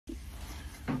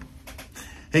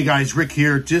Hey guys, Rick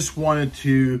here. Just wanted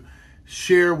to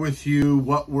share with you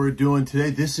what we're doing today.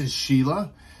 This is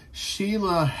Sheila.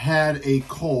 Sheila had a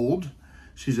cold.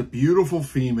 She's a beautiful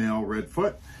female,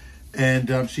 Redfoot.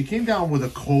 And she came down with a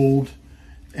cold.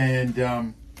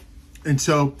 And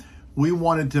so we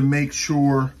wanted to make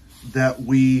sure that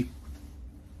we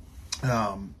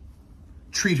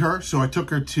treat her. So I took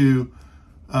her to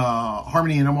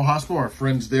Harmony Animal Hospital, our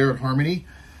friends there at Harmony.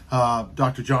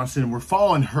 Dr. Johnson, and we're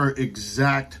following her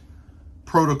exact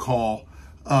protocol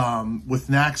with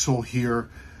Naxal here.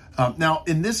 Now,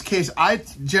 in this case, I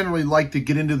generally like to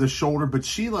get into the shoulder, but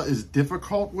Sheila is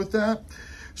difficult with that.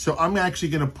 So I'm actually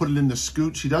going to put it in the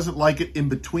scoot. She doesn't like it in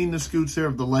between the scoots there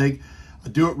of the leg. I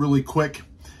do it really quick.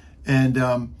 And,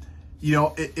 you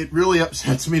know, it really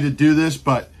upsets me to do this,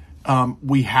 but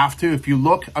we have to. If you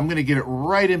look, I'm going to get it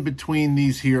right in between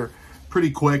these here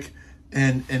pretty quick.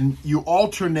 And you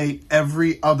alternate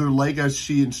every other leg as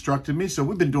she instructed me. So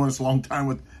we've been doing this a long time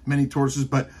with many tortoises,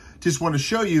 but just want to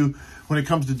show you when it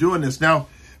comes to doing this. Now,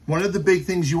 one of the big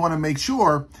things you want to make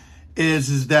sure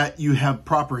is that you have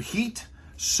proper heat,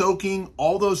 soaking,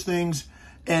 all those things.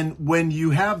 And when you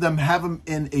have them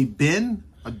in a bin,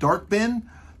 a dark bin,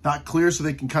 not clear so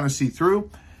they can kind of see through.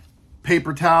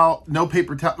 Paper towel, no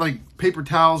paper towel, like paper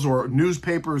towels or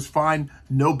newspaper is fine.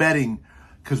 No bedding,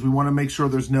 because we want to make sure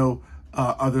there's no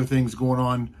other things going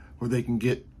on where they can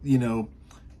get, you know,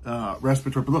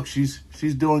 respiratory. But look, she's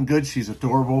doing good. She's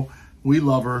adorable. We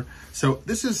love her. So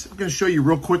this is, I'm going to show you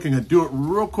real quick. I'm going to do it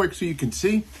real quick so you can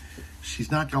see. She's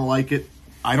not going to like it.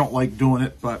 I don't like doing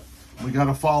it, but we got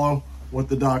to follow what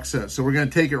the doc says. So we're going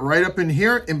to take it right up in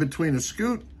here, in between the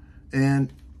scoot, and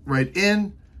right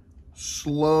in,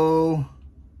 slow,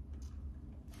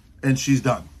 and she's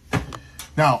done.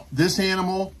 Now, this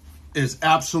animal is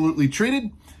absolutely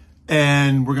treated.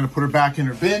 And we're going to put her back in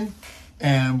her bin,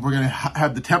 and we're going to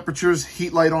have the temperatures,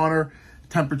 heat light on her,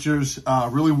 temperatures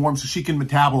really warm so she can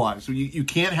metabolize. So you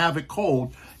can't have it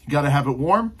cold. You got to have it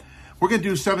warm. We're going to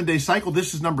do a 7-day cycle.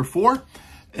 This is number 4,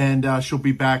 and she'll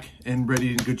be back and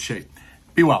ready in good shape.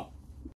 Be well.